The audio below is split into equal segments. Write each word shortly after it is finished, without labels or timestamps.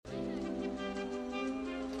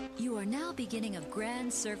are now beginning a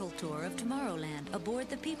grand circle tour of Tomorrowland aboard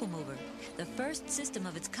the PeopleMover, the first system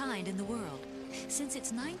of its kind in the world. Since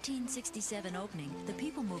its 1967 opening, the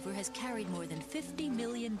PeopleMover has carried more than 50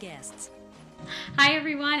 million guests. Hi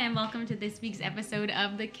everyone, and welcome to this week's episode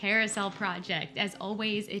of the Carousel Project. As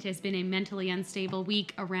always, it has been a mentally unstable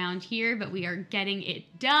week around here, but we are getting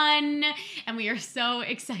it done, and we are so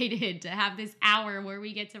excited to have this hour where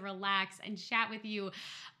we get to relax and chat with you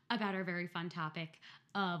about our very fun topic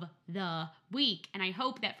of the week. And I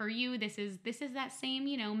hope that for you, this is that same,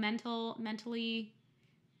 mentally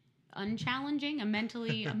unchallenging, a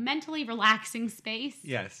mentally relaxing space.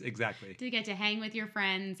 Yes, exactly. To get to hang with your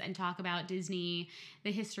friends and talk about Disney,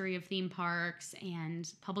 the history of theme parks,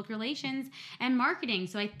 and public relations and marketing.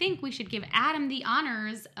 So I think we should give Adam the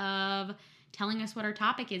honors of telling us what our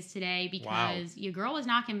topic is today, because your girl was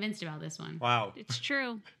not convinced about this one. Wow. It's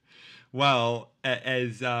true. Well,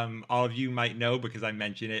 as all of you might know, because I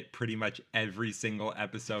mention it pretty much every single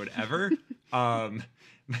episode ever,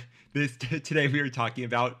 today we are talking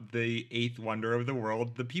about the eighth wonder of the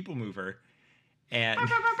world, the PeopleMover. And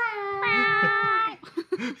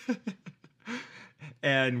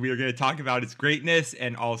and we are going to talk about its greatness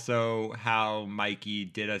and also how Mikey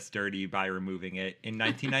did us dirty by removing it in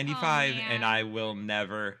 1995, and I will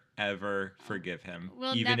never ever forgive him.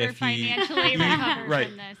 We'll never financially recover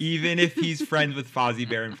from this. Even if he's friends with Fozzie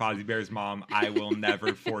Bear and Fozzie Bear's mom, I will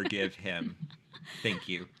never forgive him. Thank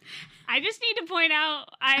you. I just need to point out,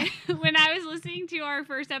 when I was listening to our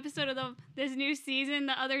first episode of this new season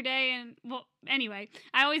the other day, and anyway,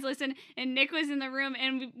 I always listen, and Nick was in the room,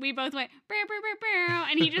 and we both went, "Bow, bow, bow, bow,"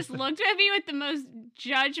 and he just looked at me with the most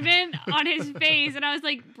judgment on his face, and I was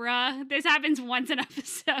like, bruh, this happens once an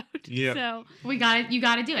episode. Yeah. So you gotta do it. You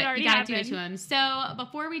gotta do it to him. So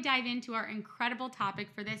before we dive into our incredible topic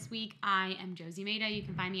for this week, I am Josie Maida. You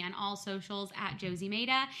can find me on all socials at Josie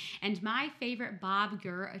Maida, and my favorite Bob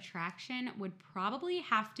Gurr attraction would probably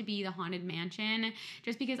have to be the Haunted Mansion,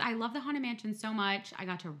 just because I love the Haunted Mansion so much. I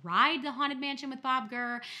got to ride the Haunted Mansion with Bob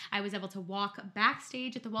Gurr. I was able to walk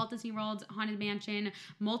backstage at the Walt Disney World Haunted Mansion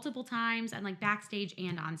multiple times, and backstage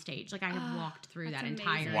and on stage. I have walked through that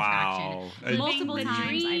entire attraction multiple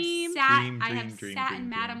times. I have sat in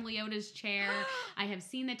Madame Leota's chair. I have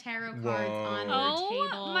seen the tarot cards on her table.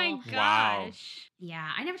 Oh my gosh. Wow. Yeah,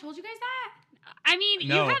 I never told you guys that. I mean,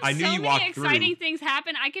 No, you have I knew so you many walked exciting through. things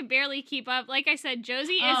happen. I could barely keep up. Like I said,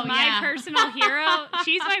 Josie is my personal hero.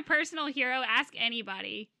 She's my personal hero. Ask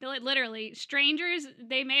anybody. Literally, strangers,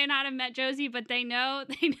 they may not have met Josie, but they know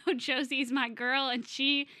Josie's my girl, and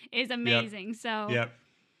she is amazing. Yep. So, Yep.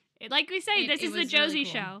 Like we say, this is the Josie really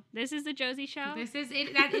cool. show. This is the Josie show. This is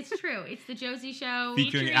it. That it's true. It's the Josie show.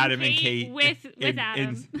 Featuring Adam and Kate with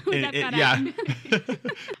Adam. Yeah.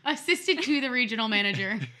 Assisted to the regional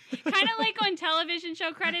manager. Kind of like on television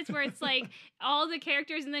show credits where it's all the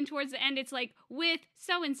characters, and then towards the end it's with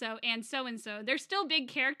so-and-so and so-and-so. They're still big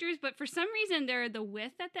characters, but for some reason they're the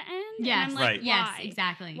with at the end. Yes, and I'm right. Why? Yes,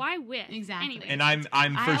 exactly. Why with? Exactly. Anyway. And I'm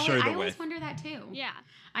for sure the I always with. wonder that too. Yeah.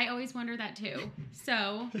 I always wonder that too.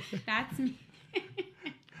 So that's me.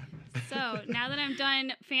 So now that I'm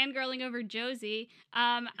done fangirling over Josie,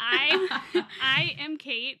 I am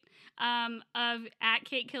Kate of at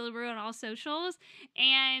Kate Killebrew on all socials,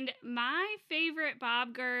 and my favorite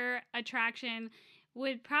Bob Gurr attraction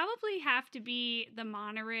would probably have to be the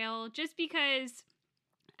monorail, just because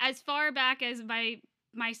as far back as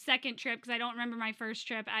my second trip, because I don't remember my first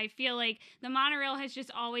trip, I feel like the monorail has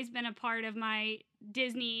just always been a part of my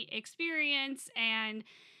Disney experience, and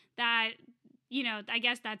that, I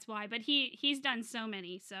guess that's why. But he's done so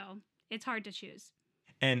many, so it's hard to choose.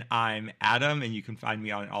 And I'm Adam, and you can find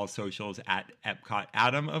me on all socials at Epcot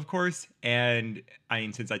Adam, of course. And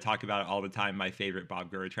since I talk about it all the time, my favorite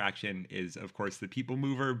Bob Gurr attraction is, of course, the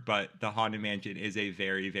PeopleMover, but the Haunted Mansion is a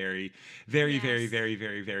very, very, very, very, very,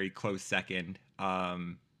 very, very close second.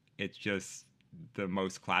 It's just the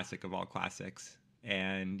most classic of all classics.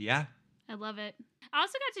 And yeah. I love it. I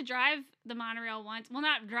also got to drive the monorail once. Well,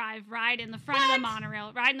 not drive, ride in the front of the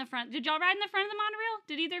monorail. Ride in the front. Did y'all ride in the front of the monorail?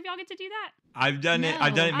 Did either of y'all get to do that? I've done it.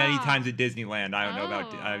 I've done it many times at Disneyland. I don't know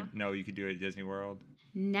about. Oh. I know you could do it at Disney World.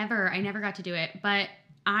 I never got to do it, but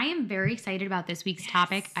I am very excited about this week's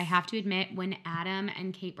topic. I have to admit, when Adam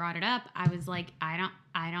and Kate brought it up, I was like, I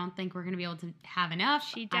don't think we're going to be able to have enough.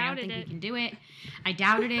 She I don't doubted think it. we can do it. I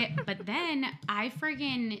doubted it, but then I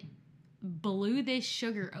friggin' blew this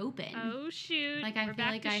sugar open. Oh shoot! Like I We're feel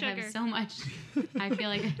like I sugar. have so much. I feel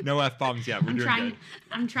like no F-bombs yet. We're doing good.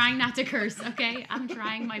 I'm trying not to curse. Okay, I'm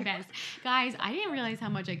trying my best, guys. I didn't realize how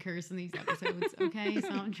much I curse in these episodes. Okay, so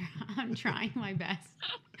I'm trying my best.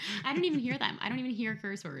 I don't even hear them. I don't even hear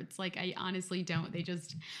curse words. Like I honestly don't. They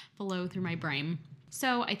just flow through my brain.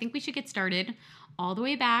 So I think we should get started all the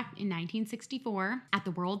way back in 1964 at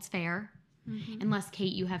the World's Fair. Mm-hmm. Unless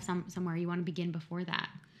Kate, you have somewhere you want to begin before that.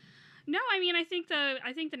 No, I mean I think the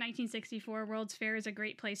 1964 World's Fair is a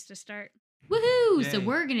great place to start. Woohoo! Yay. So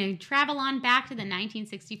we're going to travel on back to the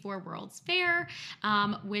 1964 World's Fair,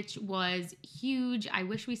 which was huge. I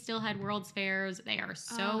wish we still had World's Fairs. They are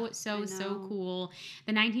so cool.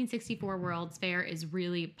 The 1964 World's Fair is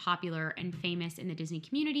really popular and famous in the Disney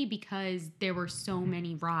community because there were so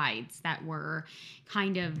many rides that were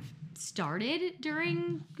kind of started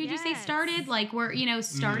during, could you say started? Like were,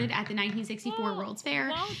 started at the 1964 World's Fair.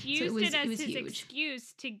 Walt used it as his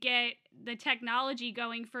excuse to get the technology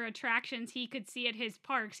going for attractions he could see at his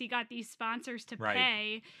parks. He got these sponsors to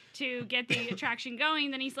pay to get the attraction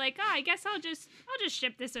going. Then he's like, I guess I'll just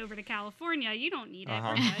ship this over to California. You don't need it.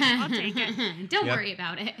 I'll take it. Don't worry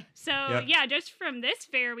about it. So just from this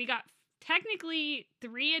fair, we got technically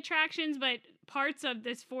 3 attractions, but parts of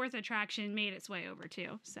this 4th attraction made its way over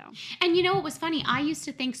too. So, and you know what was funny? I used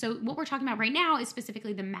to think so. What we're talking about right now is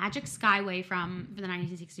specifically the Magic Skyway from the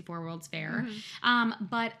 1964 World's Fair. Mm-hmm.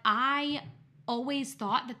 But I always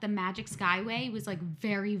thought that the Magic Skyway was like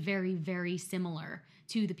very, very, very similar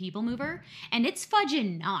to the PeopleMover, and it's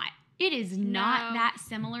fudging not. It is not that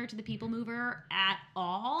similar to the PeopleMover at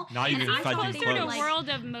all. Not even fudging close. To World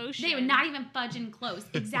of Motion. They were not even fudging close.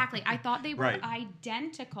 Exactly. I thought they were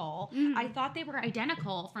identical. Mm-hmm. I thought they were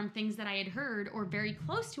identical from things that I had heard or very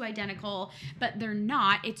close to identical, but they're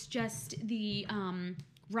not. It's just the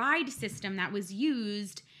ride system that was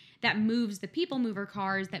used that moves the PeopleMover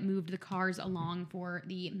cars that moved the cars along for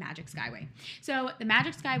the Magic Skyway. So the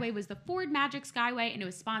Magic Skyway was the Ford Magic Skyway, and it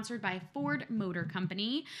was sponsored by Ford Motor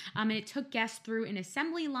Company. And it took guests through an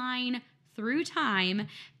assembly line through time,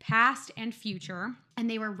 past and future, and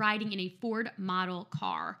they were riding in a Ford model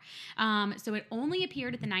car. So it only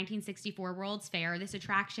appeared at the 1964 World's Fair. This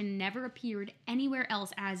attraction never appeared anywhere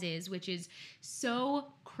else as is, which is so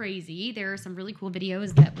crazy. There are some really cool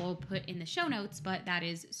videos that we'll put in the show notes, but that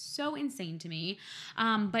is so insane to me.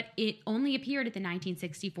 But it only appeared at the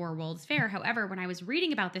 1964 World's Fair. However, when I was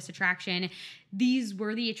reading about this attraction, these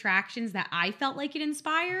were the attractions that I felt like it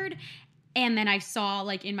inspired. And then I saw,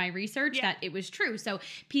 like, in my research that it was true. So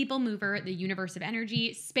PeopleMover, the Universe of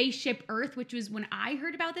Energy, Spaceship Earth, which was when I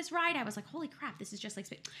heard about this ride, I was like, holy crap, this is just like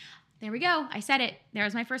space. There we go. I said it. There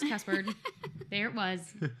was my first cuss word. There it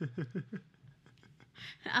was.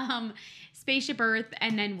 Spaceship Earth,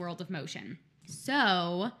 and then World of Motion.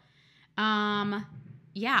 So,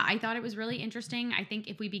 I thought it was really interesting. I think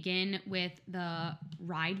if we begin with the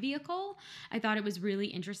ride vehicle, I thought it was really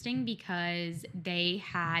interesting because they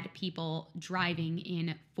had people driving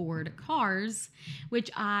in Ford cars,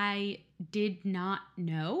 which I did not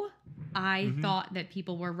know. I thought that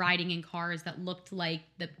people were riding in cars that looked like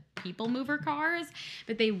the PeopleMover cars,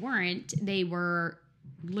 but they weren't. They were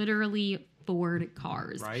literally Ford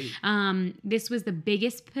cars. Right. This was the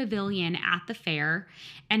biggest pavilion at the fair,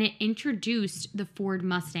 and it introduced the Ford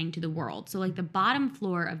Mustang to the world. So like the bottom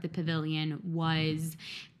floor of the pavilion was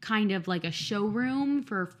kind of like a showroom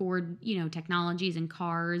for Ford, technologies and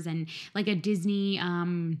cars, and like a Disney,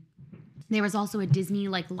 there was also a Disney,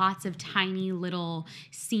 like lots of tiny little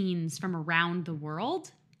scenes from around the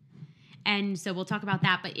world. And so we'll talk about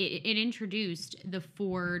that, but it introduced the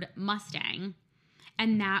Ford Mustang.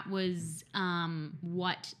 And that was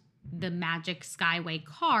what the Magic Skyway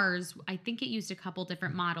cars, I think it used a couple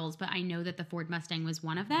different models, but I know that the Ford Mustang was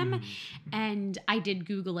one of them. And I did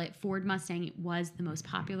Google it. Ford Mustang was the most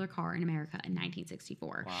popular car in America in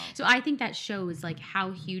 1964. Wow. So I think that shows like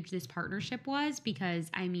how huge this partnership was because,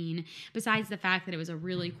 I mean, besides the fact that it was a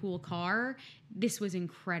really cool car, this was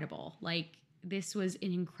incredible. Like, this was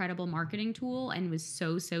an incredible marketing tool and was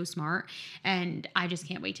so smart. And I just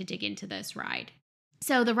can't wait to dig into this ride.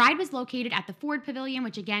 So the ride was located at the Ford Pavilion,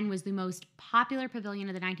 which again was the most popular pavilion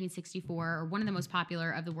of the 1964, or one of the most popular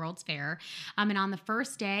of the World's Fair. And on the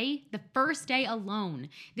first day alone,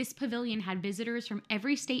 this pavilion had visitors from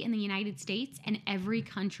every state in the United States and every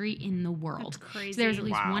country in the world. That's crazy. So there was at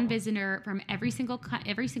least one visitor from every single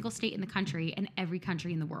state in the country and every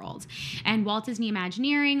country in the world. And Walt Disney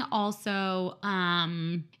Imagineering also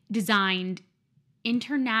designed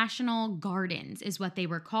International Gardens is what they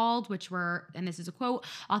were called, which were, and this is a quote,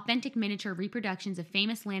 authentic miniature reproductions of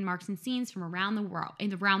famous landmarks and scenes from around the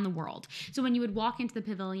world. So when you would walk into the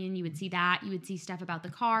pavilion, you would see that, you would see stuff about the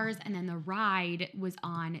cars, and then the ride was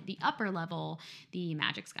on the upper level, the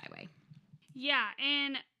Magic Skyway. Yeah,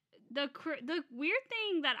 and the weird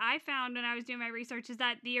thing that I found when I was doing my research is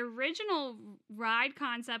that the original ride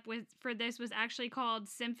concept for this was actually called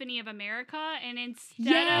Symphony of America, and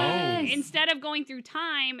instead of going through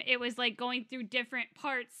time, it was like going through different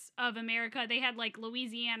parts of America. They had like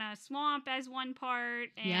Louisiana swamp as one part.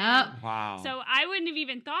 And Wow. So I wouldn't have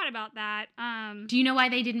even thought about that. Do you know why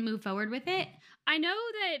they didn't move forward with it? I know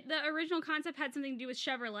that the original concept had something to do with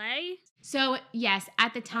Chevrolet. So, yes,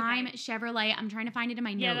 at the time, Chevrolet, I'm trying to find it in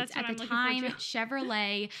my notes. Yeah, that's what at the I'm time, looking for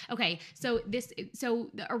Chevrolet, okay, so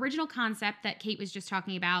the original concept that Kate was just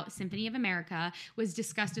talking about, Symphony of America, was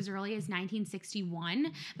discussed as early as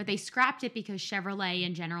 1961, but they scrapped it because Chevrolet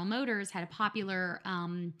and General Motors had a popular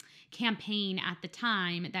campaign at the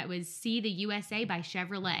time that was See the USA by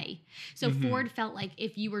Chevrolet. So Ford felt like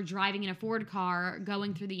if you were driving in a Ford car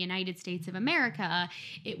going through the United States of America,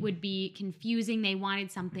 it would be confusing. They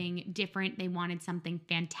wanted something different. They wanted something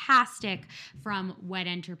fantastic from Wet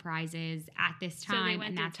Enterprises at this time,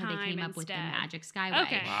 and that's how they came up with the Magic Skyway.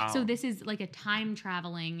 Okay. Wow. So this is like a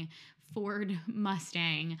time-traveling Ford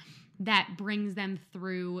Mustang that brings them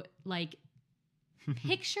through, like,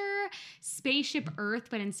 picture Spaceship Earth,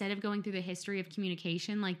 but instead of going through the history of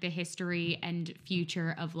communication, like the history and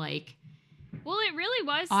future of, like, well, it really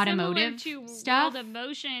was automotive similar to stuff. World of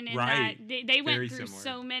Motion in Right. that they went Very through similar.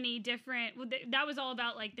 so many different. That was all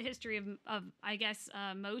about like the history of I guess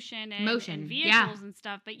motion and vehicles and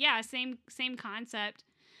stuff. But yeah, same concept.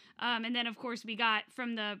 And then of course we got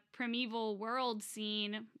from the primeval world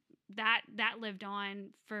scene that lived on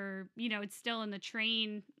for, you know, it's still in the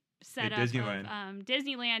train setup of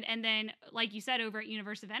Disneyland, and then like you said over at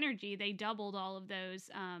Universe of Energy they doubled all of those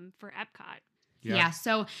for Epcot. Yeah,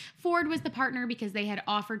 so Ford was the partner because they had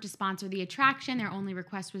offered to sponsor the attraction. Their only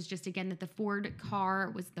request was just, again, that the Ford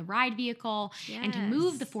car was the ride vehicle. Yes. And to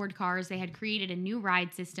move the Ford cars, they had created a new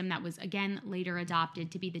ride system that was, again, later adopted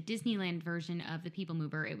to be the Disneyland version of the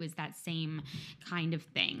PeopleMover. It was that same kind of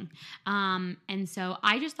thing. And so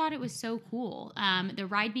I just thought it was so cool. The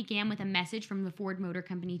ride began with a message from the Ford Motor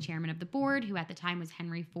Company chairman of the board, who at the time was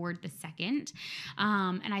Henry Ford II.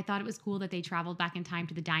 And I thought it was cool that they traveled back in time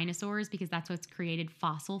to the dinosaurs because that's what's created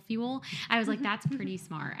fossil fuel. I was like, that's pretty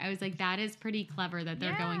smart. I was like, that is pretty clever that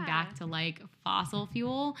they're going back to like fossil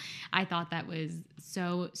fuel. I thought that was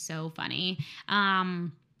so funny.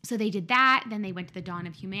 So they did that. Then they went to the dawn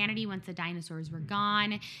of humanity once the dinosaurs were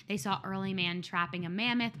gone. They saw early man trapping a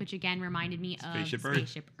mammoth, which again reminded me of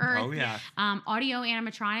Spaceship Earth. Oh, yeah. Audio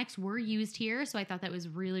animatronics were used here. So I thought that was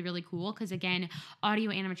really, really cool because, again, audio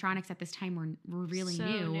animatronics at this time were really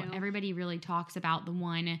new. Everybody really talks about the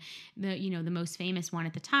most famous one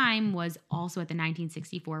at the time was also at the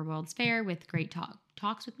 1964 World's Fair with Great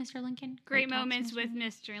Talks with Mr. Lincoln. Great moments with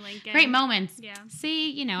Mr. Lincoln. Great moments. Yeah.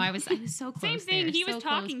 See, I was so close. Same thing. There. He was so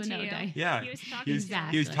talking close, to you. Yeah. He was talking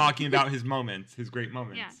He was talking about his moments, his great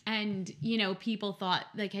moments. Yeah. And, people thought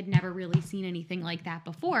like had never really seen anything like that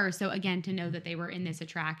before. So again, to know that they were in this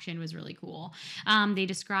attraction was really cool. They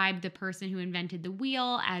described the person who invented the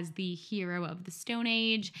wheel as the hero of the Stone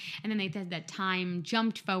Age. And then they said that time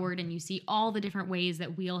jumped forward and you see all the different ways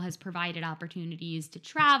that wheel has provided opportunities to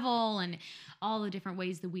travel and all the different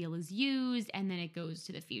ways the wheel is used, and then it goes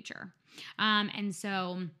to the future. And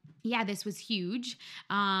so, yeah, this was huge.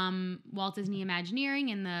 Walt Disney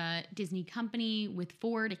Imagineering and the Disney Company with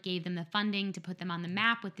Ford, it gave them the funding to put them on the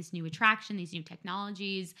map with this new attraction, these new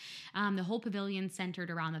technologies. The whole pavilion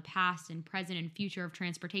centered around the past and present and future of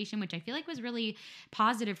transportation, which I feel like was really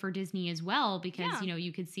positive for Disney as well because,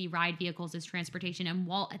 you could see ride vehicles as transportation. And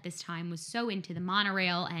Walt at this time was so into the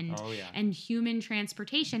monorail and human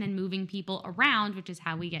transportation and moving people around, which is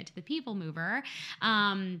how we get to the PeopleMover.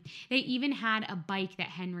 They even had a bike that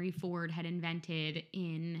Henry Ford had invented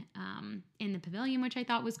in the pavilion, which I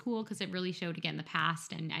thought was cool because it really showed, again, the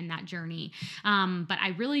past and that journey. But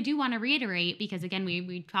I really do want to reiterate because, again,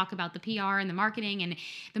 we talk about the PR and the marketing, and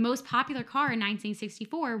the most popular car in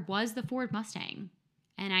 1964 was the Ford Mustang.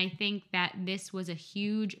 And I think that this was a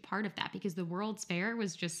huge part of that because the World's Fair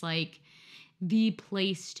was just like the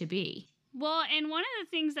place to be. Well, and one of the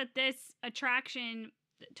things that this attraction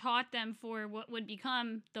taught them for what would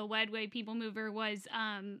become the Wedway PeopleMover was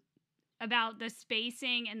about the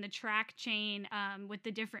spacing and the track chain with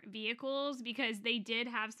the different vehicles, because they did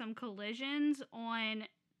have some collisions on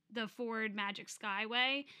the Ford Magic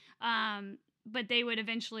Skyway, but they would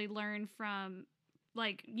eventually learn from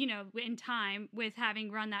like, you know, in time with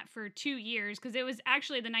having run that for 2 years, because it was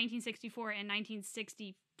actually the 1964 and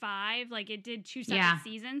 1965. Like, it did 2 separate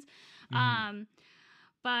seasons.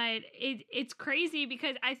 But it's crazy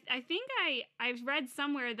because I think I've read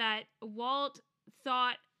somewhere that Walt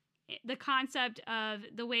thought the concept of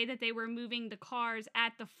the way that they were moving the cars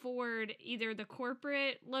at the Ford, either the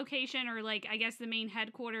corporate location or, like, I guess the main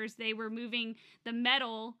headquarters, they were moving the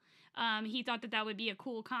metal. He thought that would be a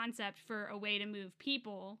cool concept for a way to move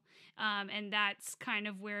people. And that's kind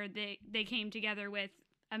of where they came together with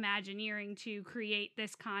Imagineering to create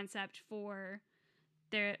this concept for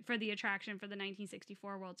the attraction for the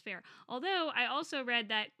 1964 World's Fair. Although I also read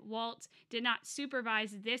that Walt did not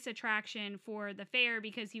supervise this attraction for the fair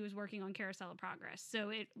because he was working on Carousel of Progress. So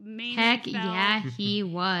it mainly he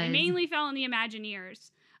was. It mainly fell on the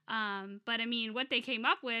Imagineers. But I mean, what they came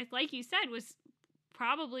up with, like you said, was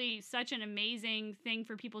probably such an amazing thing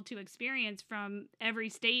for people to experience from every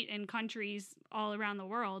state and countries all around the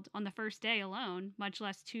world on the first day alone, much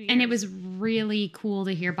less 2 years. And it was really cool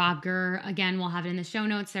to hear Bob Gurr. Again, we'll have it in the show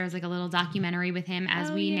notes. There's like a little documentary with him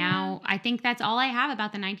now. I think that's all I have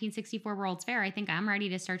about the 1964 World's Fair. I think I'm ready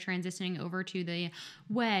to start transitioning over to the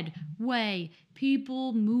Way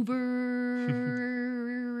People Mover.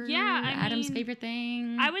 Adam's favorite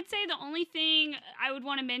thing. I would say the only thing I would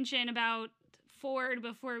want to mention about Ford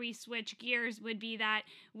before we switch gears would be that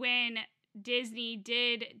when Disney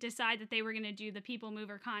did decide that they were going to do the People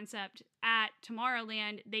Mover concept at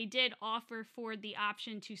Tomorrowland, they did offer Ford the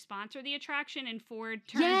option to sponsor the attraction, and Ford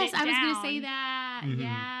turned it down. Yes, I was going to say that.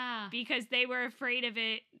 Yeah. Because they were afraid of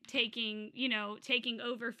it taking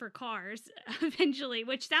over for cars eventually,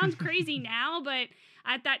 which sounds crazy now, but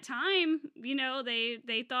at that time,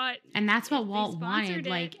 they thought. And that's what Walt wanted.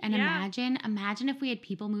 Imagine if we had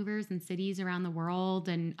people movers in cities around the world.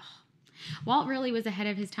 And Walt really was ahead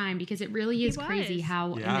of his time, because it really is crazy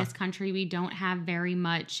how in this country we don't have very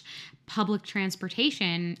much public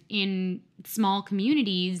transportation in small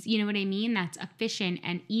communities. You know what I mean? That's efficient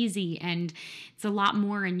and easy. And it's a lot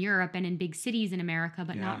more in Europe and in big cities in America,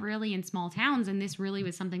 but not really in small towns. And this really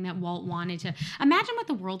was something that Walt wanted to imagine what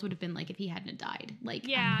the world would have been like if he hadn't died. That's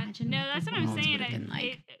what I'm saying.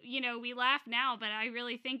 We laugh now, but I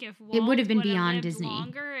really think if Walt it would have been beyond Disney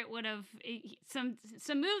longer, it would have some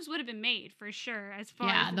moves would have been made for sure. As far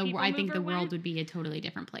as I think the world would be a totally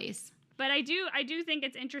different place. But I do think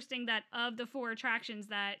it's interesting that of the 4 attractions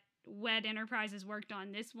that WED Enterprises worked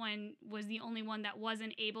on, this one was the only one that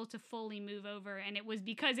wasn't able to fully move over, and it was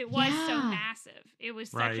because it was so massive. It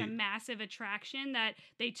was such a massive attraction that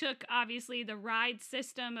they took, obviously, the ride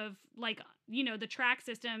system of, the track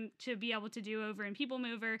system to be able to do over in People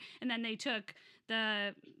Mover, and then they took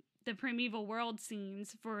the primeval world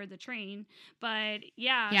scenes for the train. But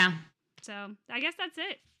so I guess that's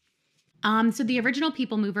it. So the original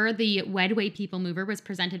People Mover, the Wedway People Mover, was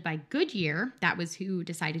presented by Goodyear. That was who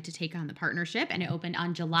decided to take on the partnership, and it opened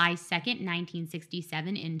on July 2nd,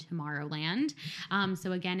 1967 in Tomorrowland.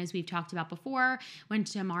 So again, as we've talked about before, when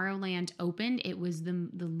Tomorrowland opened, it was the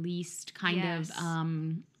least kind of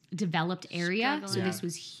developed area. So this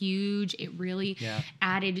was huge. It really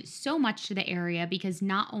added so much to the area, because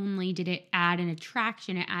not only did it add an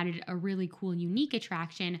attraction, it added a really cool, unique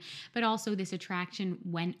attraction, but also this attraction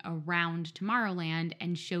went around Tomorrowland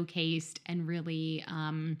and showcased and really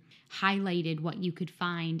highlighted what you could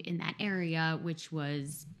find in that area, which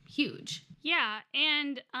was huge. Yeah,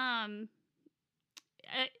 and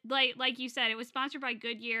like you said, it was sponsored by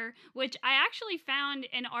Goodyear, which I actually found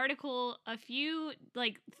an article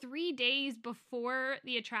 3 days before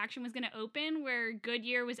the attraction was going to open, where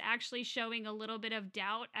Goodyear was actually showing a little bit of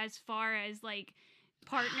doubt as far as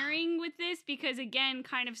partnering with this, because again,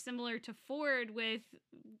 kind of similar to Ford with,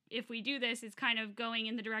 if we do this, it's kind of going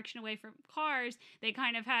in the direction away from cars. They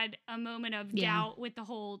kind of had a moment of doubt with the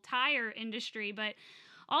whole tire industry, but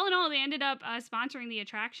all in all, they ended up sponsoring the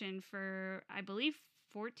attraction for, I believe,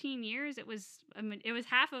 14 years. It was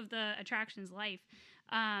half of the attraction's life.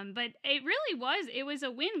 But it was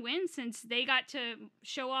a win-win, since they got to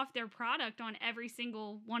show off their product on every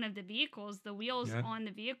single one of the vehicles. The wheels on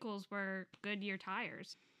the vehicles were Goodyear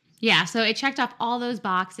tires. Yeah, so it checked off all those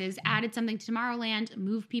boxes, added something to Tomorrowland,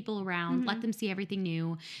 moved people around, let them see everything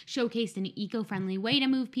new, showcased an eco-friendly way to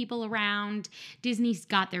move people around. Disney's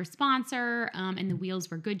got their sponsor, and the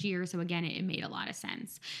wheels were Goodyear, so again, it made a lot of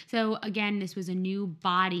sense. So again, this was a new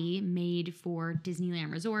body made for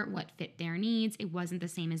Disneyland Resort, what fit their needs. It wasn't the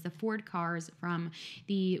same as the Ford cars from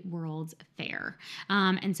the World's Fair.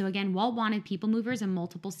 And so again, Walt wanted people movers in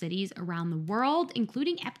multiple cities around the world,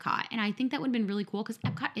 including Epcot, and I think that would have been really cool, because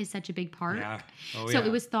Epcot is such a big park. Yeah. Oh, So yeah.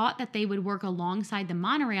 it was thought that they would work alongside the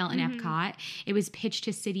monorail in Mm-hmm. Epcot. It was pitched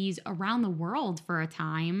to cities around the world for a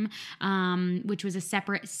time, which was a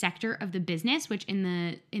separate sector of the business, which in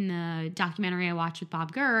the documentary I watched with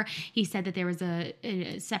Bob Gurr, he said that there was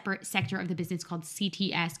a separate sector of the business called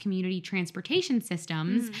CTS, Community Transportation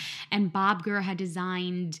Systems. Mm-hmm. And Bob Gurr had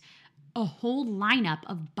designed a whole lineup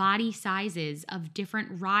of body sizes of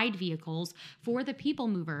different ride vehicles for the People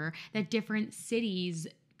Mover that different cities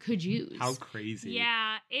could use. How crazy.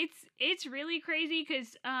 Yeah, it's really crazy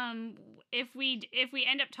because if we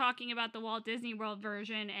end up talking about the Walt Disney World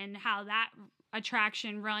version and how that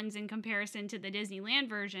attraction runs in comparison to the Disneyland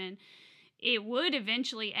version, it would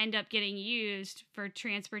eventually end up getting used for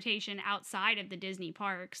transportation outside of the Disney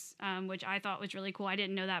parks, which I thought was really cool. I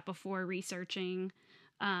didn't know that before researching,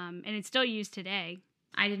 and it's still used today.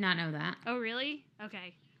 I did not know that. Oh, really?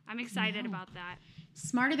 Okay. I'm excited about that.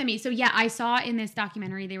 Smarter than me. So yeah, I saw in this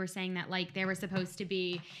documentary they were saying that like there was supposed to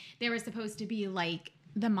be like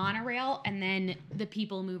the monorail and then the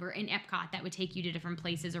People Mover in Epcot that would take you to different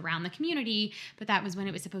places around the community, but that was when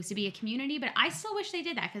it was supposed to be a community. But I still wish they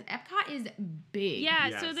did that because Epcot is big. Yeah,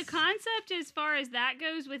 Yes. so the concept as far as that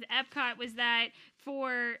goes with Epcot was that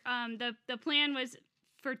for the plan was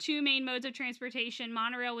for two main modes of transportation.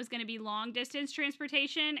 Monorail was going to be long distance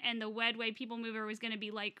transportation, and the Wedway People Mover was going to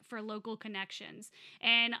be like for local connections.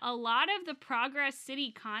 And a lot of the Progress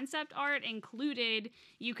City concept art included,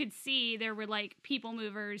 you could see there were like people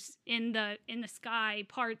movers in the sky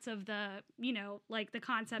parts of the, like the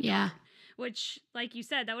concept art, which, like you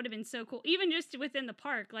said, that would have been so cool, even just within the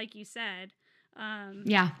park, like you said.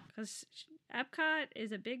 Because Epcot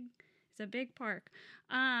is a big park.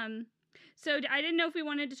 So I didn't know if we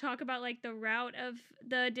wanted to talk about like the route of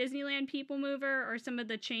the Disneyland People Mover or some of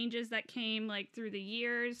the changes that came like through the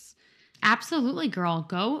years. Absolutely, girl.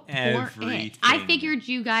 Go for Everything. it. I figured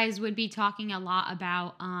you guys would be talking a lot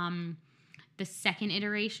about the second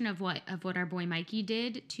iteration of what our boy Mikey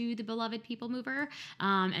did to the beloved People Mover.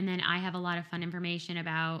 And then I have a lot of fun information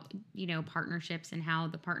about, partnerships and how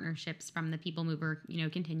the partnerships from the People Mover,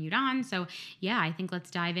 continued on. So yeah, I think let's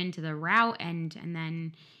dive into the route and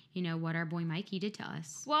then what our boy Mikey did to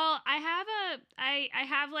us. Well, I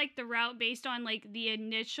have like the route based on like the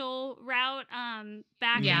initial route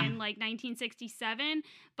back in like 1967,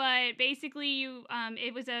 but basically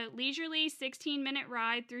it was a leisurely 16-minute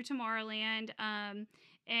ride through Tomorrowland, and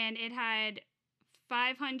it had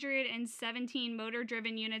 517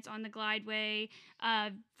 motor-driven units on the glideway,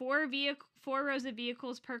 4 rows of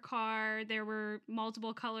vehicles per car. There were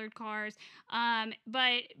multiple colored cars.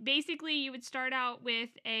 But basically, you would start out with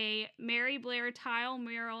a Mary Blair tile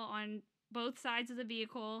mural on both sides of the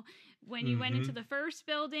vehicle. When you went into the first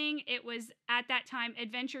building, it was at that time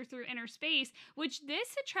Adventure Through Inner Space, which this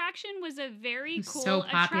attraction was a very cool so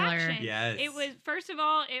popular. attraction. Yes. It was, first of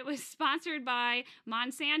all, it was sponsored by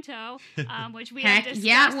Monsanto, which we had discussed.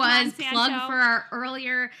 Yeah, it was. Monsanto. Plug for our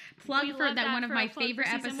earlier plug We for love that one that of for my a plug favorite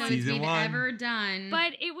for season episodes Season we've 1. ever done.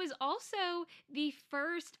 But it was also the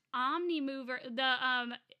first Omni Mover.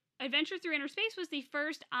 The Adventure Through Inner Space was the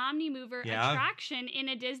first Omni Mover attraction in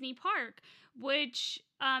a Disney park, which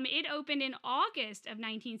it opened in August of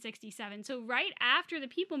 1967. So right after the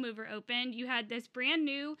People Mover opened, you had this brand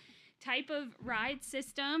new type of ride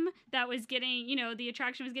system that was getting, the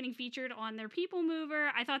attraction was getting featured on their People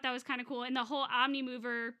Mover. I thought that was kind of cool. And the whole Omni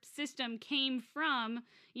Mover system came from,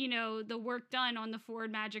 the work done on the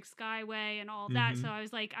Ford Magic Skyway and all of that. So I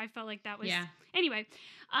felt like that was... Yeah. Anyway,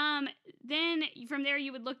 then from there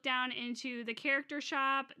you would look down into the character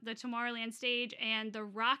shop, the Tomorrowland stage, and the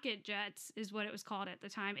Rocket Jets is what it was called at the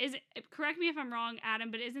time. Correct me if I'm wrong, Adam,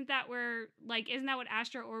 but isn't that what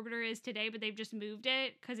Astro Orbiter is today, but they've just moved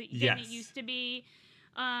it? Because it used to be...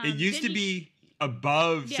 it used to be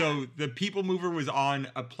above, so the People Mover was on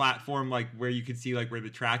a platform like where you could see like where the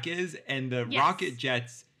track is, and the Rocket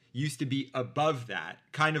Jets used to be above that,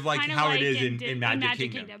 kind of like how it is in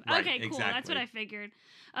Magic Kingdom. Right, okay, cool. Exactly. That's what I figured.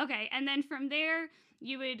 Okay, and then from there,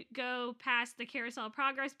 you would go past the Carousel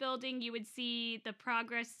Progress building. You would see the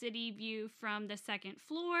Progress City view from the second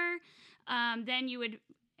floor. Then you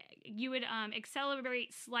would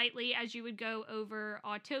accelerate slightly as you would go over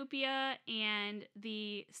Autopia and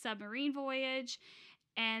the submarine voyage.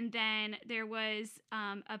 And then there was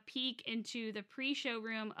a peek into the pre-show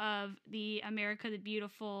room of the America the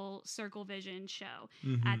Beautiful Circle Vision show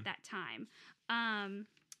at that time.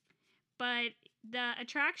 But the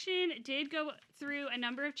attraction did go through a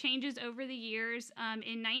number of changes over the years.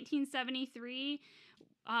 In 1973,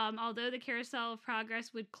 although the Carousel of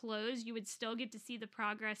Progress would close, you would still get to see the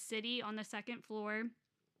Progress City on the second floor.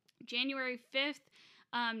 January 5th,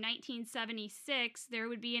 1976, there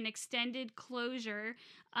would be an extended closure.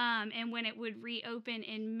 And when it would reopen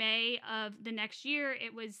in May of the next year,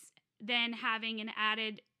 it was then having an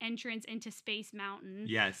added entrance into Space Mountain.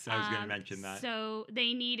 Yes, I was going to mention that. So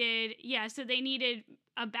they needed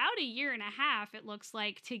about a year and a half, it looks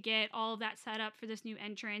like, to get all of that set up for this new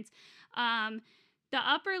entrance. The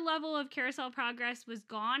upper level of Carousel Progress was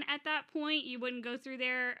gone at that point. You wouldn't go through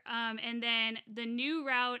there. And then the new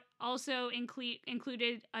route also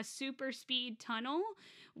included a super speed tunnel,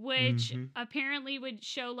 which apparently would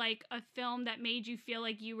show like a film that made you feel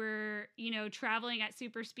like you were, traveling at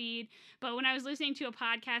super speed. But when I was listening to a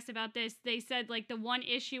podcast about this, they said like the one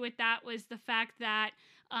issue with that was the fact that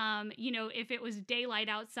if it was daylight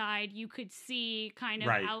outside, you could see kind of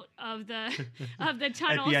out of the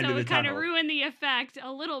tunnel, so it kind of ruined the effect a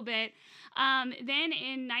little bit. Then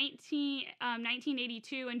in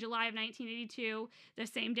 1982, in July of 1982, the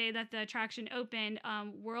same day that the attraction opened,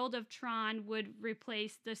 World of Tron would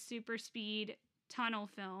replace the super speed tunnel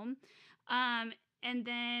film. And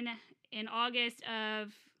then in August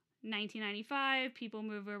of 1995,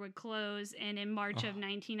 PeopleMover would close, and in March of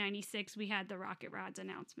 1996, we had the Rocket Rods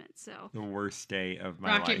announcement. So the worst day of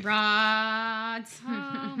my life. Rocket Rods.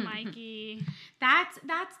 Oh, Mikey. That's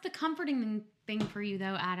the comforting thing for you,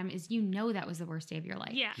 though, Adam, is that was the worst day of your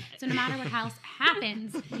life. Yeah. So no matter what else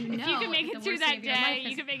happens, if you can make it through that day,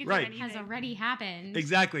 you can make it through anything. Has already happened.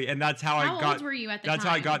 Exactly, and that's how How old were you at the time? That's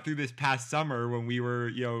how I got through this past summer when we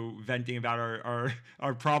were, venting about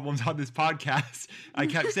our problems on this podcast. I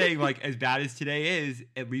kept saying, like, as bad as today is,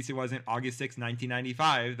 at least it wasn't August 6th,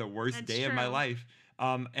 1995, the worst day of my life.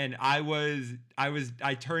 And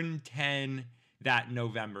I turned 10 that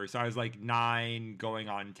November, so I was like 9 going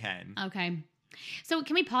on 10. Okay. So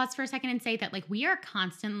can we pause for a second and say that, like, we are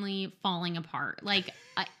constantly falling apart, like,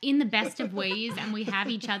 in the best of ways, and we have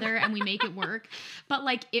each other and we make it work. But,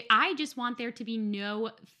 like, I just want there to be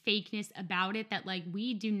no fakeness about it, that, like,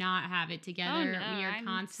 we do not have it together. Oh, no, we are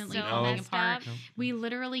constantly so falling apart. Up. We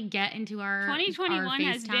literally get into our 2021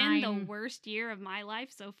 has been the worst year of my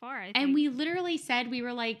life so far, I think. And we literally said, we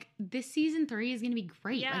were like, this season 3 is going to be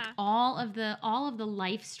great. Yeah. Like, all of the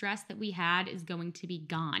life stress that we had is going to be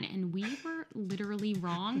gone. And we were literally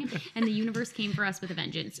wrong, and the universe came for us with a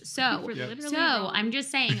vengeance. So I'm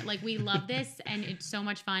just saying, like, we love this, and it's so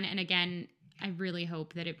much fun. And again, I really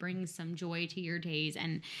hope that it brings some joy to your days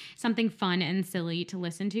and something fun and silly to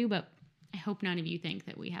listen to. But I hope none of you think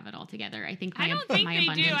that we have it all together. I think I don't think my they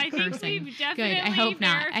abundant do. I think person. we've definitely Good. I hope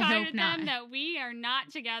not. I hope with not. them that we are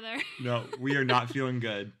not together. No, we are not feeling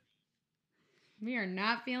good. We are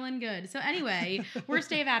not feeling good. So anyway, worst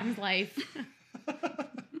day of Adam's life.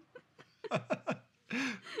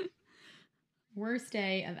 Worst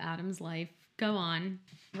day of Adam's life. Go on.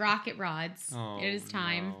 Rocket Rods. Oh, it is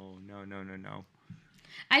time. No.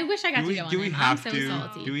 I wish I got to go on them. I'm so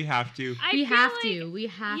salty. Do we have to? We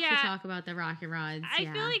have to talk about the Rocket Rods. I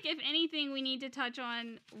feel like if anything, we need to touch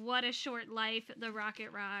on what a short life the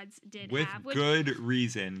Rocket Rods did have. With good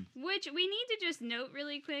reason. Which we need to just note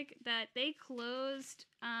really quick that they closed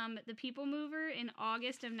the PeopleMover in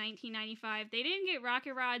August of 1995. They didn't get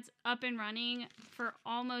Rocket Rods up and running for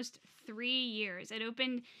almost 3 years. It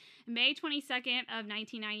opened May 22nd of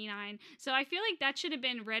 1999. So I feel like that should have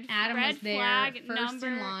been red flag first number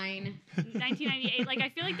in line. 1998. Like, I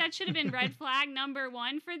feel like that should have been red flag number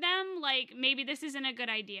 1 for them. Like, maybe this isn't a good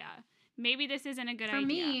idea. For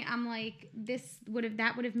me, I'm like,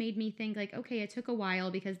 that would have made me think, like, okay, it took a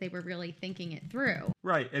while because they were really thinking it through.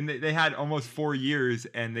 Right, and they had almost 4 years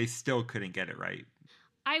and they still couldn't get it right.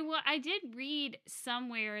 I did read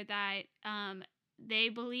somewhere that they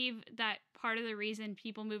believe that part of the reason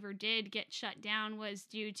PeopleMover did get shut down was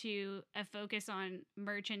due to a focus on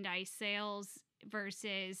merchandise sales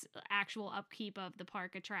versus actual upkeep of the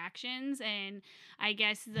park attractions. And I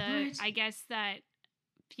guess that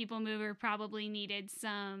PeopleMover probably needed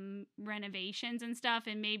some renovations and stuff,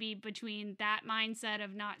 and maybe between that mindset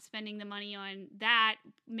of not spending the money on that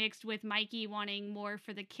mixed with Mikey wanting more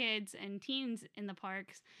for the kids and teens in the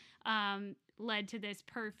parks led to this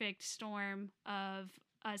perfect storm of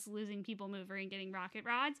us losing PeopleMover and getting Rocket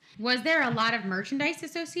Rods. Was there a lot of merchandise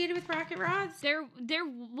associated with Rocket Rods? Well, that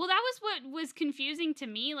was what was confusing to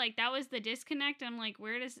me. Like, that was the disconnect. I'm like,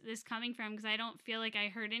 where is this coming from? Because I don't feel like I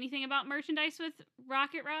heard anything about merchandise with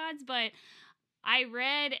Rocket Rods, but I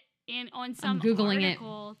read on some Googling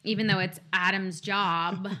article, it, even though it's Adam's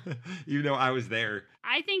job. Even though I was there.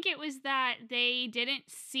 I think it was that they didn't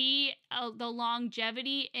see the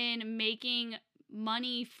longevity in making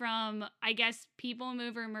money from, I guess,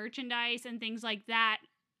 PeopleMover merchandise and things like that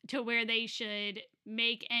to where they should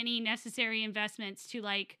make any necessary investments to,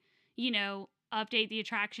 like, update the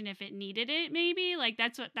attraction if it needed it, maybe. Like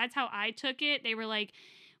that's how I took it. They were like,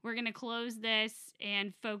 we're going to close this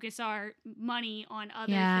and focus our money on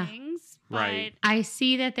other things. Right. But I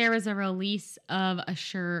see that there was a release of a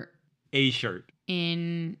shirt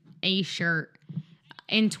in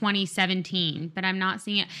 2017, but I'm not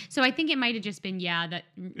seeing it. So I think it might have just been, that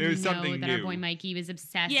it was something that new. Our boy Mikey was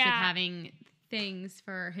obsessed with having things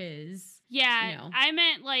for his. Yeah, I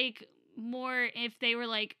meant like more if they were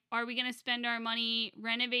like, are we going to spend our money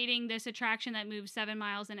renovating this attraction that moves 7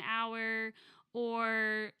 miles an hour?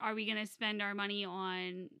 Or are we going to spend our money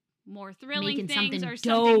on more thrilling Making things something or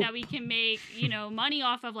something dope that we can make, money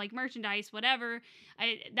off of, like merchandise, whatever.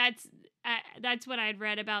 That's what I'd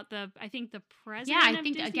read about the president. Yeah, I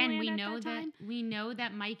think of again Disneyland we know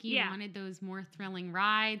that Mikey wanted those more thrilling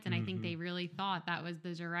rides, and I think they really thought that was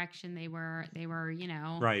the direction they were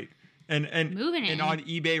right. And moving in. And on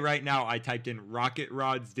eBay right now, I typed in Rocket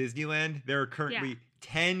Rods Disneyland. There are currently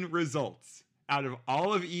 10 results. Out of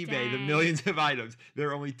all of eBay, the millions of items, there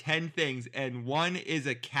are only 10 things, and one is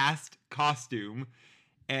a cast costume,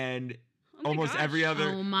 and almost every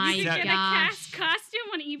other. Oh my you can get a cast costume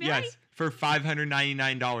on eBay? Yes, for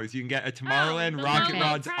 $599. You can get a Tomorrowland Rocket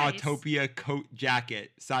Rods Autopia coat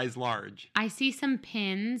jacket, size large. I see some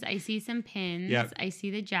pins. Yep. I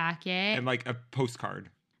see the jacket. And like a postcard.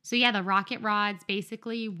 So yeah, the Rocket Rods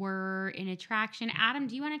basically were an attraction. Adam,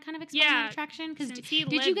 do you want to kind of explain the attraction? Because did you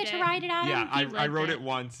get to ride it, Adam? Yeah, I rode it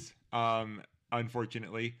once,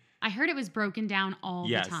 unfortunately. I heard it was broken down all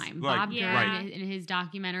the time. Bob Gurr in his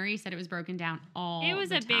documentary said it was broken down all the time. It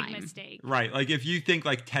was a big mistake. Right, like if you think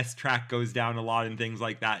like Test Track goes down a lot and things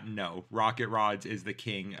like that, no. Rocket Rods is the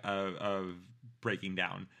king of breaking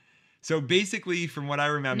down. So basically, from what I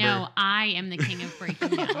remember... No, I am the king of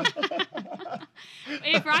breaking down.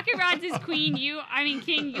 If Rocket Rods is king, you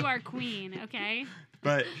are queen, okay?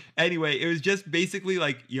 But anyway, it was just basically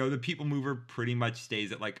like, the People Mover pretty much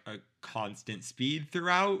stays at like a constant speed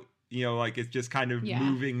throughout. Like it's just kind of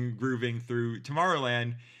moving, grooving through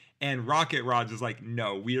Tomorrowland. And Rocket Rods is like,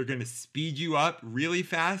 no, we are going to speed you up really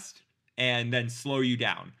fast and then slow you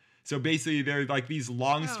down. So basically, there are like these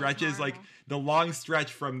long stretches, like the long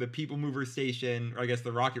stretch from the People Mover station, or I guess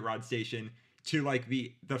the Rocket Rod station, to like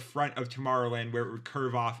the front of Tomorrowland, where it would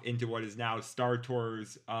curve off into what is now Star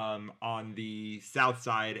Tours on the south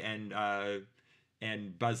side, and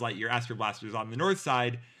Buzz Lightyear Astro Blasters on the north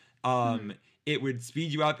side. It would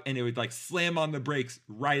speed you up, and it would like slam on the brakes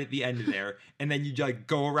right at the end of there, and then you'd like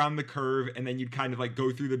go around the curve, and then you'd kind of like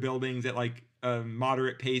go through the buildings at like a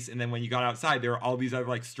moderate pace, and then when you got outside, there were all these other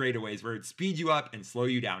like straightaways where it'd speed you up and slow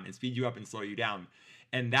you down, and speed you up and slow you down.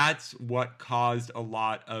 And that's what caused a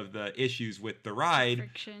lot of the issues with the ride.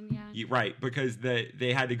 Friction, yeah. Right, because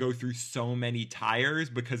they had to go through so many tires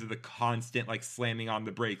because of the constant like slamming on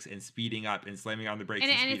the brakes and speeding up and slamming on the brakes.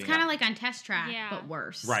 And it's kind of like on Test Track, but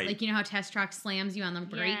worse. Right. Like, how Test Track slams you on the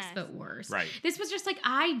brakes, but worse. Right. This was just like,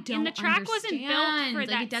 I don't understand. And the track wasn't built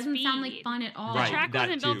for that It doesn't sound like fun at all. Right, the track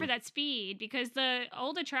wasn't built for that speed, because the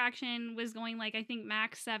old attraction was going like, I think,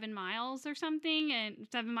 max 7 miles or something, and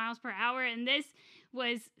 7 miles per hour. And this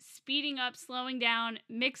was speeding up, slowing down,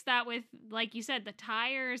 mix that with, like you said, the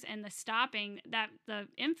tires and the stopping, that the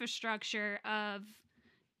infrastructure of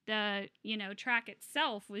the, track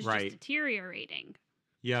itself was just deteriorating.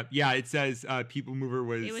 Yeah, it says People Mover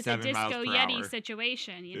was 7 miles per hour. It was a Disco Yeti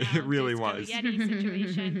situation, It really was. Yeti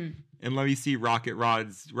situation. And let me see, Rocket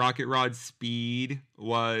Rod's speed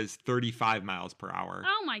was 35 miles per hour.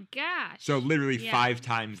 Oh my gosh. So literally 5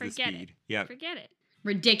 times the speed. Yeah. Forget it.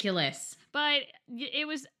 Ridiculous. But it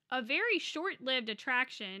was a very short-lived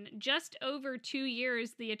attraction. Just over 2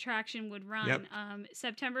 years the attraction would run. Yep.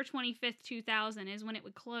 September 25th, 2000 is when it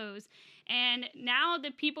would close. And now the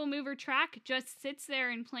People Mover track just sits there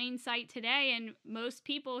in plain sight today, and most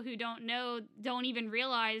people who don't even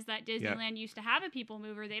realize that Disneyland used to have a People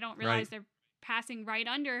Mover. They don't realize they're passing right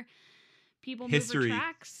under People Mover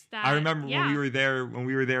tracks. I remember when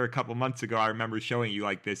we were there a couple months ago, I remember showing you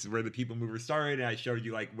like, this is where the People Mover started, and I showed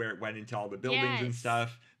you like where it went into all the buildings and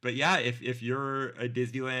stuff. But yeah, if you're a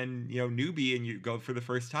Disneyland newbie and you go for the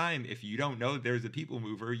first time, if you don't know there's a People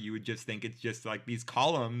Mover, you would just think it's just like these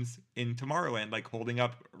columns in Tomorrowland, like holding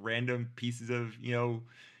up random pieces of track to nowhere.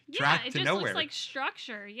 Yeah, it just looks like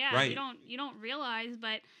structure. Yeah, right. You don't realize,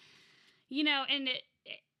 but and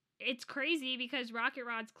it's crazy because Rocket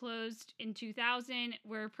Rods closed in 2000.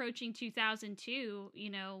 We're approaching 2002.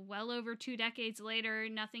 Well over 2 decades later,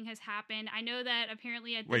 nothing has happened. I know that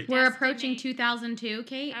apparently at the we're approaching 2002,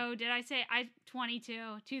 Kate. Oh, did I say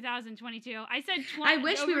 2022? I said 20. I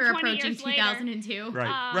wish we were approaching 2002.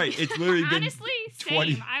 Right. It's literally been honestly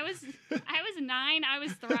 20. same. I was 9, I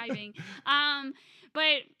was thriving.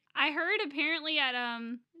 But I heard apparently at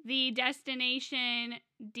the Destination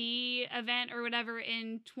D event or whatever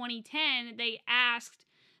in 2010, they asked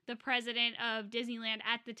the president of Disneyland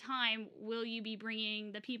at the time, will you be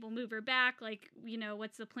bringing the People Mover back? Like, you know,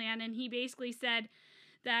 what's the plan? And he basically said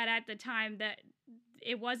that at the time that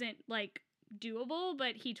it wasn't like doable,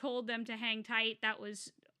 but he told them to hang tight. That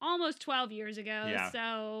was almost 12 years ago. Yeah.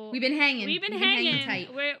 So we've been hanging tight.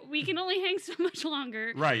 We can only hang so much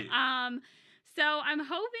longer. Right. So I'm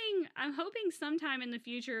hoping sometime in the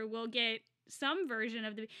future we'll get some version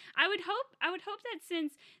of the. I would hope that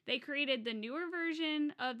since they created the newer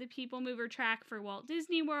version of the People Mover track for Walt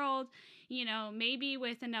Disney World, you know, maybe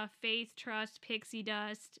with enough faith, trust, pixie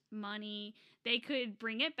dust, money, they could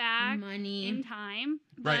bring it back in time.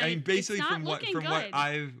 Right. I mean, basically from what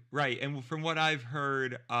I've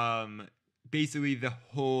heard, basically the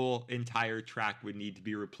whole entire track would need to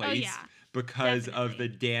be replaced because of the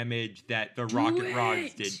damage that the rocket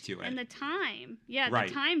rods did to it. And the time. Yeah, the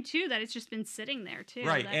time too, that it's just been sitting there too.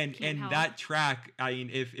 Right. And that track, I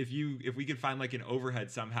mean, if we could find like an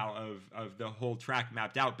overhead somehow of the whole track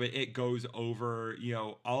mapped out, but it goes over, you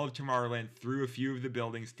know, all of Tomorrowland, through a few of the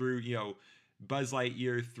buildings, through, you know, Buzz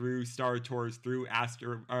Lightyear, through Star Tours, through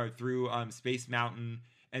Space Mountain,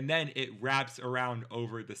 and then it wraps around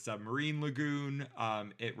over the submarine lagoon.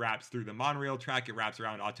 It wraps through the monorail track. It wraps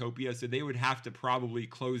around Autopia. So they would have to probably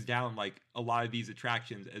close down like a lot of these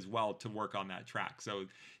attractions as well to work on that track. So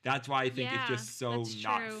that's why I think it's just so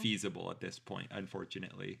not feasible at this point,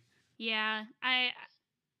 unfortunately. Yeah, I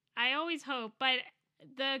always hope, but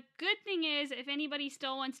the good thing is if anybody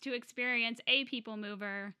still wants to experience a People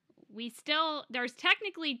Mover, there's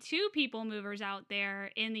technically 2 People Movers out there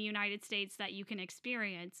in the United States that you can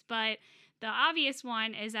experience, but the obvious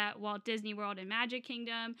one is at Walt Disney World and Magic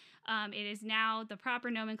Kingdom. It is now, the proper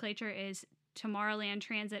nomenclature is Tomorrowland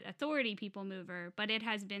Transit Authority People Mover, but it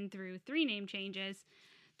has been through 3 name changes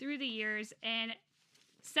through the years and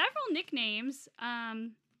several nicknames.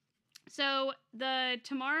 So the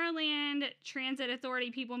Tomorrowland Transit Authority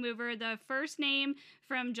People Mover, the first name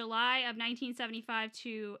from July of 1975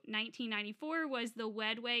 to 1994 was the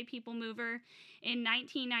Wedway People Mover. In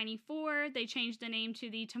 1994, they changed the name to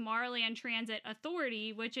the Tomorrowland Transit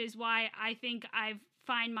Authority, which is why I think I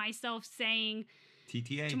find myself saying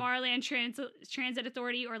TTA, Tomorrowland Transit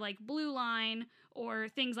Authority, or like Blue Line or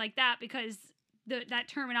things like that, because that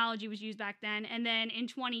terminology was used back then. And then in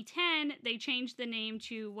 2010, they changed the name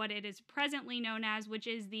to what it is presently known as, which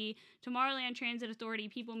is the Tomorrowland Transit Authority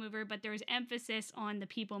People Mover, but there's emphasis on the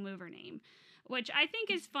People Mover name, which I think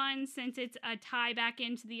is fun since it's a tie back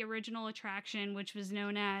into the original attraction, which was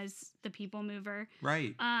known as the People Mover.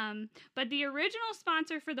 Right. But the original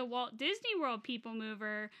sponsor for the Walt Disney World People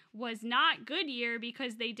Mover was not Goodyear,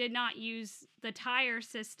 because they did not use the tire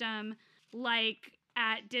system like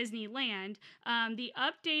at Disneyland. The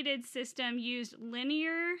updated system used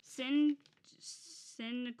linear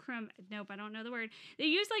nope, I don't know the word. They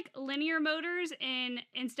used like linear motors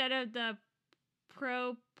instead of the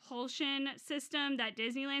propulsion system that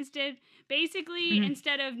Disneyland's did. Basically,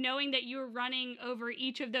 instead of knowing that you were running over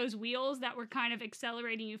each of those wheels that were kind of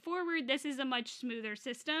accelerating you forward, this is a much smoother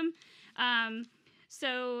system.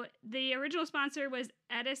 So the original sponsor was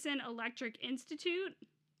Edison Electric Institute,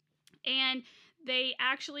 and they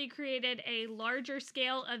actually created a larger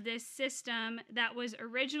scale of this system that was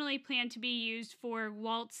originally planned to be used for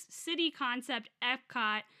Walt's city concept,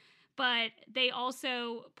 Epcot, but they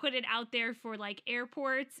also put it out there for like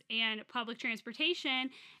airports and public transportation.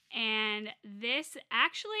 And this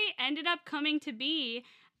actually ended up coming to be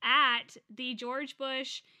at the George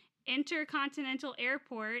Bush Intercontinental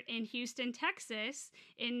Airport in Houston, Texas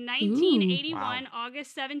in 1981, wow.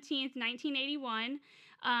 August 17th, 1981.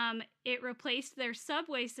 It replaced their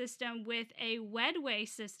subway system with a Wedway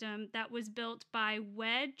system that was built by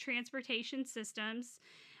Wed Transportation Systems.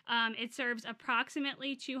 It serves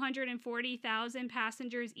approximately 240,000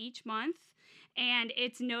 passengers each month, and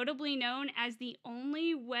it's notably known as the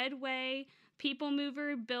only Wedway People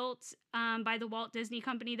Mover built by the Walt Disney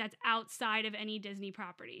Company that's outside of any Disney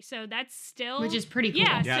property. So that's still... Which is pretty cool.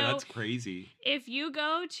 Yeah, so that's crazy. If you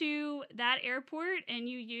go to that airport and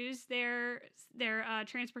you use their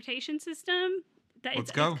transportation system,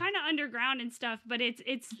 it's kind of underground and stuff, but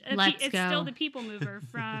it's still the People Mover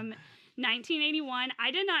from 1981.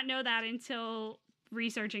 I did not know that until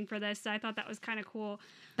researching for this. So I thought that was kind of cool.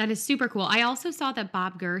 That is super cool. I also saw that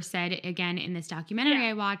Bob Gurr said again in this documentary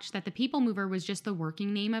I watched that the People Mover was just the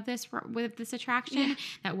working name of this attraction. Yeah.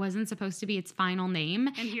 That wasn't supposed to be its final name,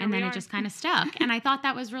 and then it just kind of stuck. And I thought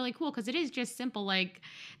that was really cool because it is just simple. Like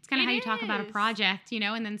it's kind of how you talk about a project,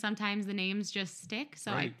 and then sometimes the names just stick.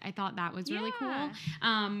 So I thought that was really cool.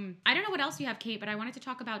 I don't know what else you have, Kate, but I wanted to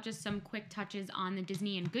talk about just some quick touches on the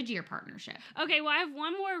Disney and Goodyear partnership. Okay, well I have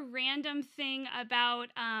one more random thing about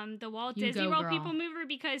the Walt Disney World People Mover,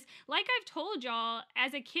 because like I've told y'all,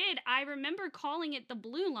 as a kid, I remember calling it the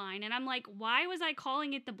Blue Line. And I'm like, why was I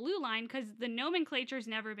calling it the Blue Line? Because the nomenclature's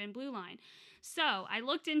never been Blue Line. So I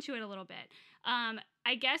looked into it a little bit.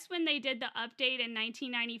 I guess when they did the update in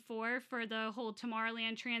 1994 for the whole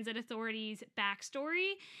Tomorrowland Transit Authority's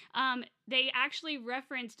backstory, they actually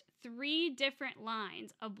referenced 3 different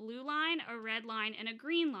lines: a blue line, a red line, and a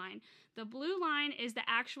green line. The blue line is the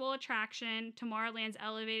actual attraction, Tomorrowland's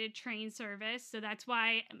elevated train service. So that's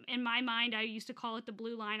why, in my mind, I used to call it the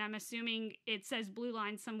Blue Line. I'm assuming it says Blue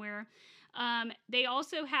Line somewhere. They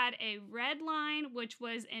also had a red line, which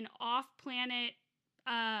was an off-planet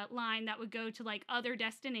line that would go to like other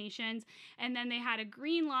destinations, and then they had a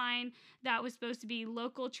green line that was supposed to be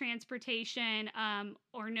local transportation,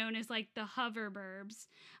 or known as like the hoverburbs.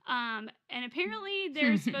 And apparently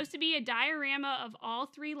there's supposed to be a diorama of all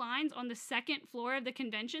 3 lines on the 2nd floor of the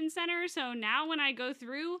convention center. So now when I go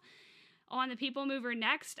through on the People Mover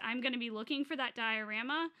next, I'm going to be looking for that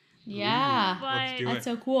diorama. Yeah, that's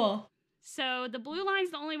so cool. So the blue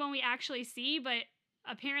line's the only one we actually see, but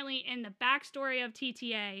apparently in the backstory of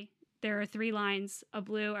TTA, there are 3 lines: a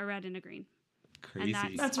blue, a red, and a green. Crazy.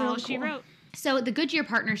 And that's all really she cool. wrote. So the Goodyear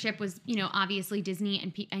partnership was, obviously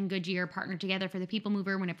Disney and Goodyear partnered together for the People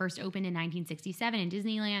Mover when it first opened in 1967 in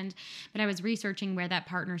Disneyland. But I was researching where that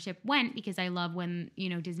partnership went because I love when,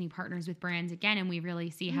 Disney partners with brands again, and we really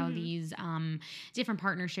see how these different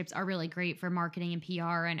partnerships are really great for marketing and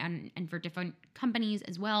PR and for different companies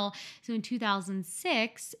as well. So in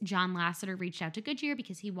 2006, John Lasseter reached out to Goodyear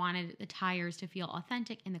because he wanted the tires to feel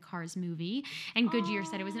authentic in the Cars movie. And Goodyear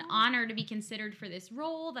said it was an honor to be considered for this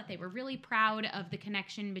role, that they were really proud of the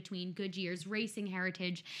connection between Goodyear's racing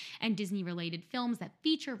heritage and Disney-related films that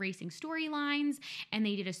feature racing storylines. And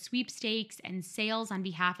they did a sweepstakes, and sales on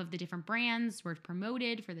behalf of the different brands were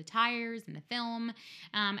promoted for the tires and the film.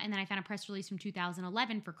 And then I found a press release from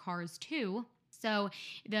 2011 for Cars 2. So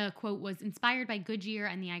the quote was, inspired by Goodyear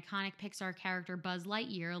and the iconic Pixar character Buzz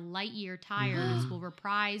Lightyear, Lightyear tires will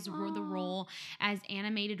reprise the role as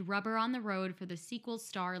animated rubber on the road for the sequel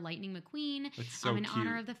star Lightning McQueen. In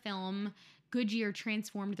honor of the film, Goodyear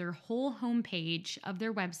transformed their whole homepage of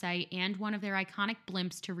their website and one of their iconic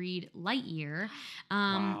blimps to read Lightyear.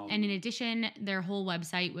 Wow. And in addition, their whole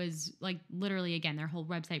website was literally, again, their whole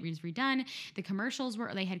website was redone.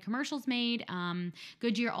 They had commercials made.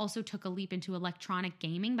 Goodyear also took a leap into electronic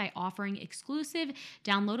gaming by offering exclusive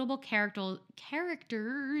downloadable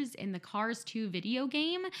characters in the Cars 2 video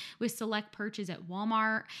game with select purchase at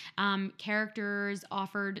Walmart. Characters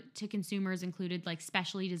offered to consumers included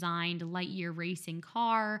specially designed Lightyear racing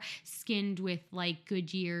car skinned with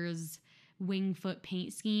Goodyear's Wingfoot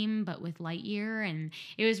paint scheme, but with Lightyear, and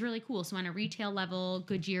it was really cool. So on a retail level,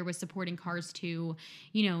 Goodyear was supporting Cars 2,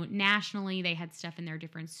 nationally. They had stuff in their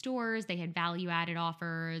different stores. They had value-added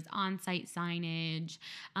offers, on-site signage,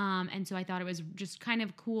 and so I thought it was just kind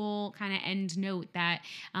of cool, kind of end note that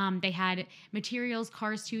they had materials,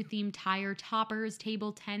 Cars 2 themed tire toppers,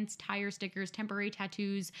 table tents, tire stickers, temporary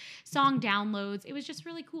tattoos, song downloads. It was just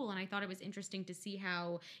really cool, and I thought it was interesting to see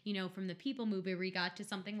how, from the People Mover, we got to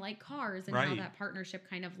something like Cars, and how that partnership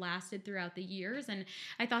kind of lasted throughout the years. And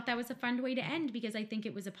I thought that was a fun way to end, because I think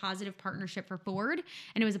it was a positive partnership for Ford,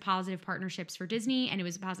 and it was a positive partnerships for Disney, and it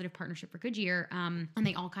was a positive partnership for Goodyear. And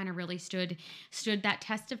they all kind of really stood that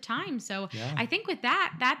test of time. So I think with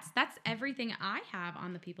that, that's everything I have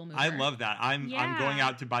on the People Mover. I love that. I'm going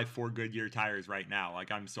out to buy 4 Goodyear tires right now.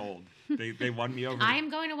 I'm sold. They won me over. I am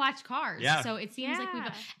going to watch Cars. Yeah. So it seems like we've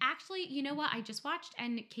actually, you know what? I just watched,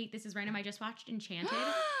 and Kate, this is random, I just watched Enchanted.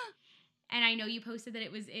 And I know you posted that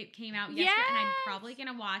it came out yesterday, and I'm probably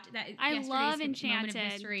gonna watch that. I love Enchanted. Moment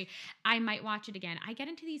of mystery. I might watch it again. I get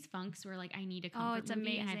into these funks where I need a comfort movie,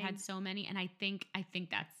 amazing. and I've had so many, and I think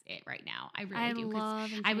that's it right now. I really do. Love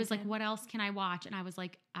Enchanted. I was like, what else can I watch? And I was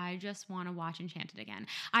like, I just want to watch Enchanted again.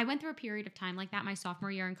 I went through a period of time like that my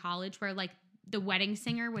sophomore year in college where the Wedding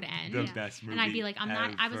Singer would end. The best movie. And I'd be like, I'm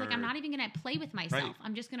not even going to play with myself. Right.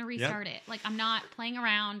 I'm just going to restart it. I'm not playing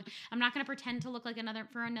around. I'm not going to pretend to look like another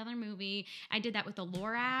movie. I did that with the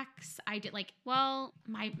Lorax. I did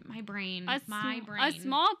my brain. A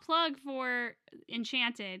small plug for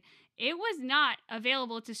Enchanted. it was not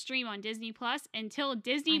available to stream on Disney Plus until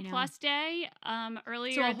Disney Plus Day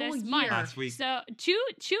earlier this month. Last week. So 2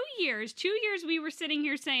 years we were sitting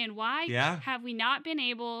here saying, why have we not been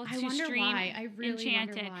able to stream why. I really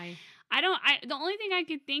Enchanted? wonder why. The only thing I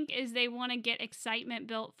could think is they want to get excitement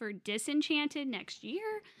built for Disenchanted next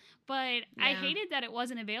year. But I hated that it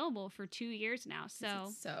wasn't available for 2 years now.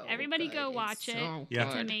 So everybody go watch it.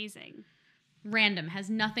 It's amazing. Random, has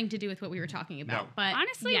nothing to do with what we were talking about. No. But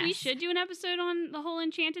honestly, we should do an episode on the whole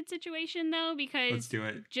Enchanted situation, though, because let's do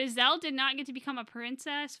it. Giselle did not get to become a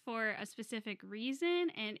princess for a specific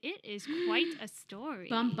reason, and it is quite a story.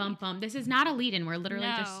 Bum, bum, bum. This is not a lead-in. We're literally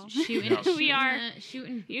just shooting. We are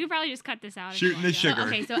shooting. You could probably just cut this out. Shooting the sugar.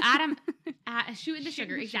 Okay, so Adam, shooting the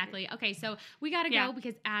sugar, exactly. Okay, so we gotta go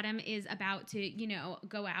because Adam is about to,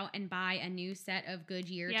 go out and buy a new set of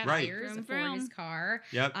Goodyear tires for his car.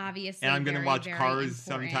 Yep. Obviously, and I'm gonna watch Cars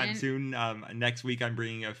important. sometime soon. Next week, I'm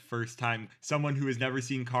bringing someone who has never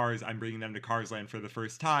seen Cars. I'm bringing them to Cars Land for the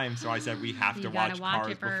first time. So I said we have to watch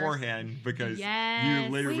Cars beforehand because you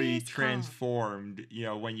literally transformed.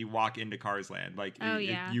 When you walk into Cars Land,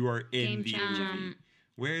 you are in the movie.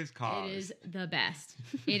 Where's Cars? It is the best.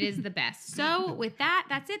 It is the best. So with that,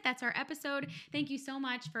 that's it. That's our episode. Thank you so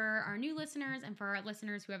much for our new listeners and for our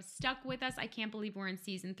listeners who have stuck with us. I can't believe we're in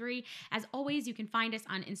season 3. As always, you can find us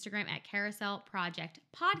on Instagram at Carousel Project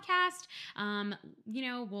Podcast.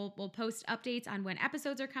 We'll post updates on when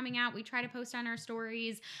episodes are coming out. We try to post on our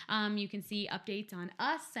stories. You can see updates on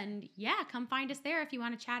us, and come find us there if you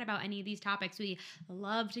want to chat about any of these topics. We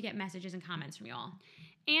love to get messages and comments from you all.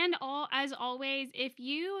 And as always, if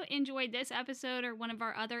you enjoyed this episode or one of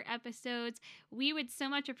our other episodes, we would so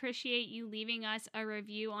much appreciate you leaving us a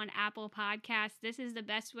review on Apple Podcasts. This is the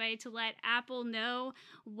best way to let Apple know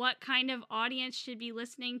what kind of audience should be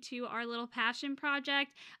listening to our little passion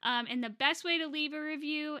project. And the best way to leave a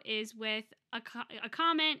review is with a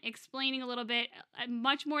comment explaining a little bit,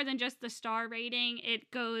 much more than just the star rating.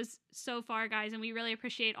 It goes so far, guys, and we really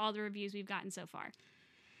appreciate all the reviews we've gotten so far.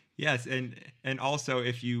 Yes, and also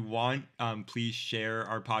if you want, please share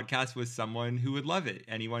our podcast with someone who would love it.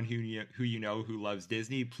 Anyone who loves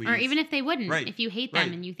Disney, please. Or even if they wouldn't, if you hate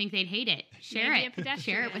them and you think they'd hate it, share it.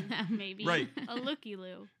 Share it with them. Maybe a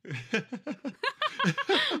looky-loo.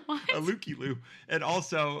 What? A looky-loo. And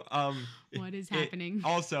also, what is happening?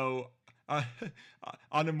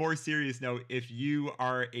 On a more serious note, if you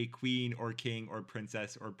are a queen or king or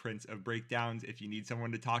princess or prince of breakdowns, if you need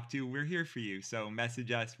someone to talk to, we're here for you. So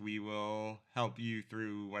message us. We will help you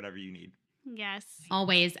through whatever you need. Yes.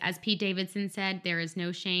 Always, as Pete Davidson said, there is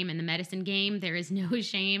no shame in the medicine game. There is no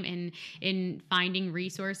shame in finding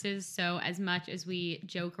resources. So as much as we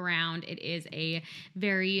joke around, it is a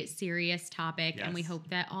very serious topic. Yes. And we hope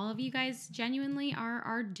that all of you guys genuinely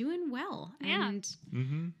are doing well. Yeah.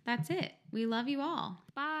 And that's it. We love you all.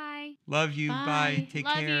 Bye. Love you. Bye. Take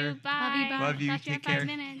love care. You. Bye. Love you. Take care. 5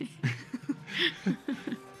 minutes.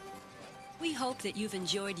 We hope that you've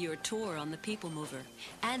enjoyed your tour on the People Mover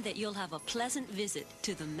and that you'll have a pleasant visit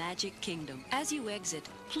to the Magic Kingdom. As you exit,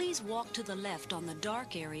 please walk to the left on the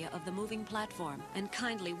dark area of the moving platform and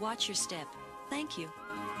kindly watch your step. Thank you.